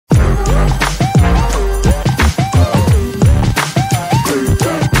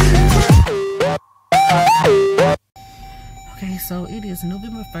So it is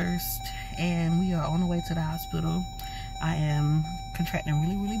November 1st and we are on the way to the hospital. I am contracting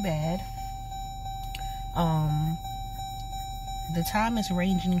really bad. The time is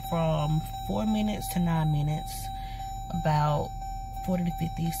ranging from 4 minutes to 9 minutes, about 40 to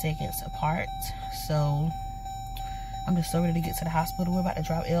 50 seconds apart. So I'm just so ready to get to the hospital. We're about to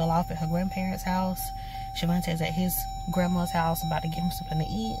drop Elle off at her grandparents' house. Shavante's at his grandma's house, about to get him something to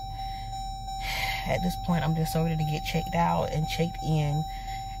eat. At this point, I'm just so ready to get checked out and checked in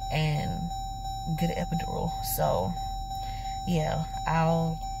and get an epidural. So yeah,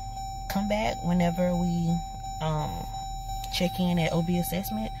 I'll come back whenever we check in at OB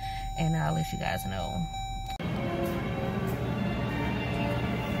assessment, and I'll let you guys know.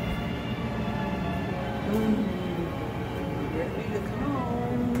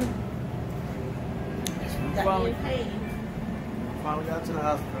 Finally got to the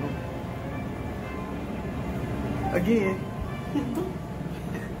hospital. Again.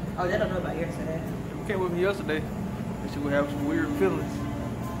 Oh, they don't know about yesterday. She came with me yesterday, and she would have some weird feelings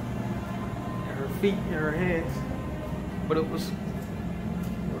in her feet and her hands. But it was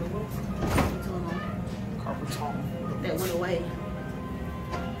carpal tunnel. That went away.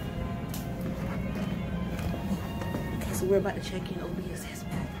 Okay, so we're about to check in OB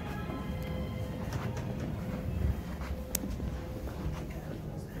assessment.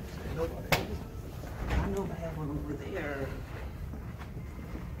 I know I have one over there.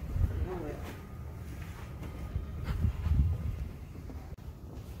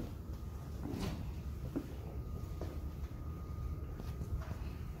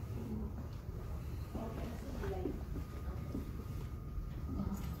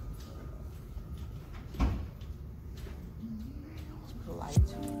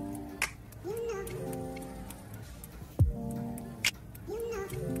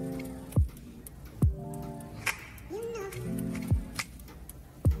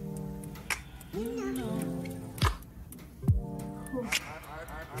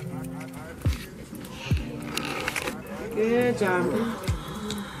 Good job.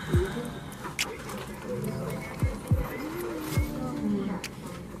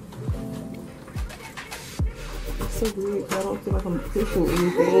 So weird. I don't feel like I'm pushing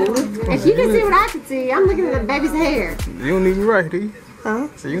anything. If you can see what I can see, I'm looking at the baby's hair. You don't need me right, D. Huh?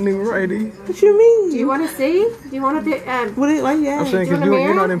 So you don't need me right, D. What you mean? Do you want to see? Do you want to do? What it like? Yeah. I'm saying Do you because want a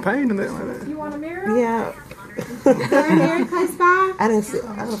you're mirror? not in pain and that like that. You want a mirror? Yeah. Is there a mirror close by? I didn't see.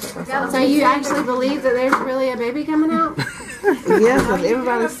 I don't think I saw. So you actually believe that there's really a baby coming out? Yeah, because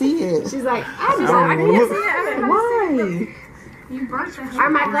everybody see it. She's like, I don't can't know. see it. Everybody Why? Are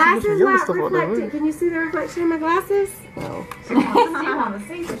my glasses Young not stuff like that, reflected? right? Can you see the reflection in my glasses? No. I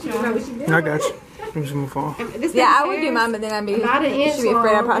got you. Let me see my phone. This Yeah, I baby's would hair do mine, but then I'd be, about an inch should be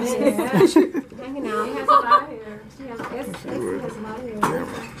afraid I long. probably should. Hanging out. He has a lot of hair.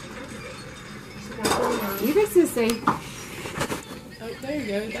 You can still see.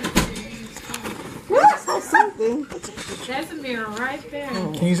 There you go. That's something. That's a mirror right there.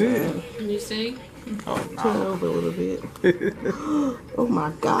 Can you see it? Can you see? Turn over a little bit. Oh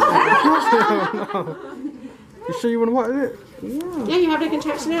my God. You sure you want to watch it? Yeah. Yeah, you have the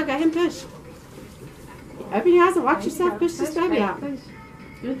contraction now. Go ahead and push. Open your eyes and watch yourself push this baby out.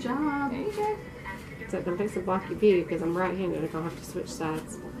 Good job. There you go. Except I'm fixing to block your view because I'm right-handed. I'm going to have to switch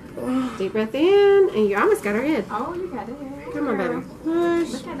sides. Deep breath in, and you almost got her head. Oh, you got it. Come on, baby.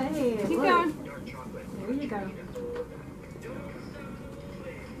 Push. Look at that head. Keep going. There you go.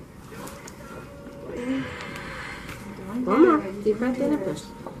 One more. Deep breath in and push.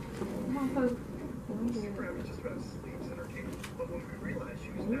 Come on, Pope.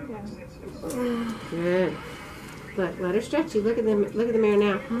 Good. Look, let her stretch you. Look at them. Look at the mirror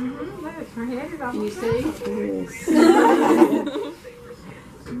now. Look, her head is off. Can you see?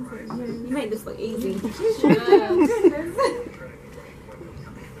 You made this look easy.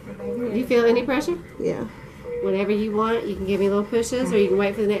 You feel any pressure? Yeah. Whatever you want. You can give me little pushes, or you can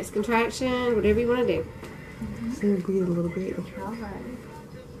wait for the next contraction. Whatever you want to do. See her breathe a little bit. All right.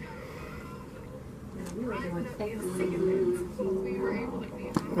 You are doing excellent.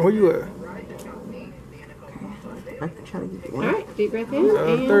 Where you at? I can try to get All one. right. Deep breath in.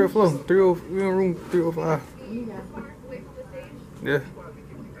 And Third floor. We're in room 305. Yeah.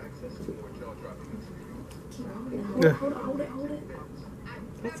 Yeah. Hold it.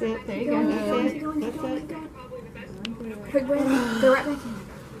 that's it. There you go. That's it. That's it. Quick breath. Go right back in.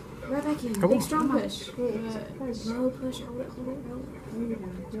 Right back in. Come Big on. strong push. Slow push. Hold it. There you go.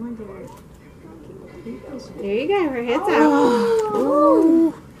 Doing good. There you go. Her head's out.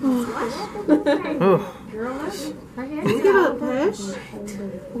 Oh. Girl, look. Her head You is give a out. push.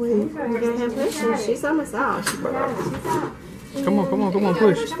 Wait. You're gonna have push. She's almost out. She's out. Come on, come on, come on,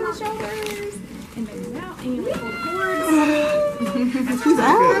 push. Push on the shoulders. And back out. And you pull forward. She's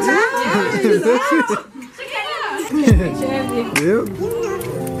out. She's out. Yep.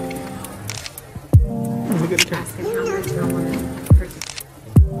 Look at the camera. Asking how much I want to purchase.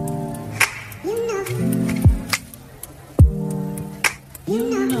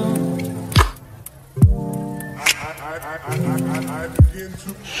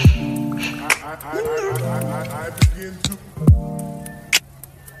 I begin to.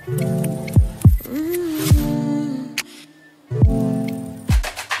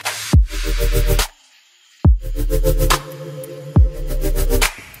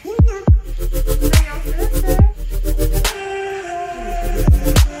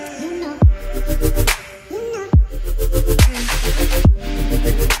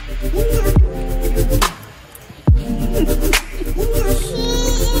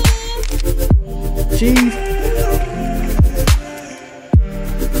 Cheese.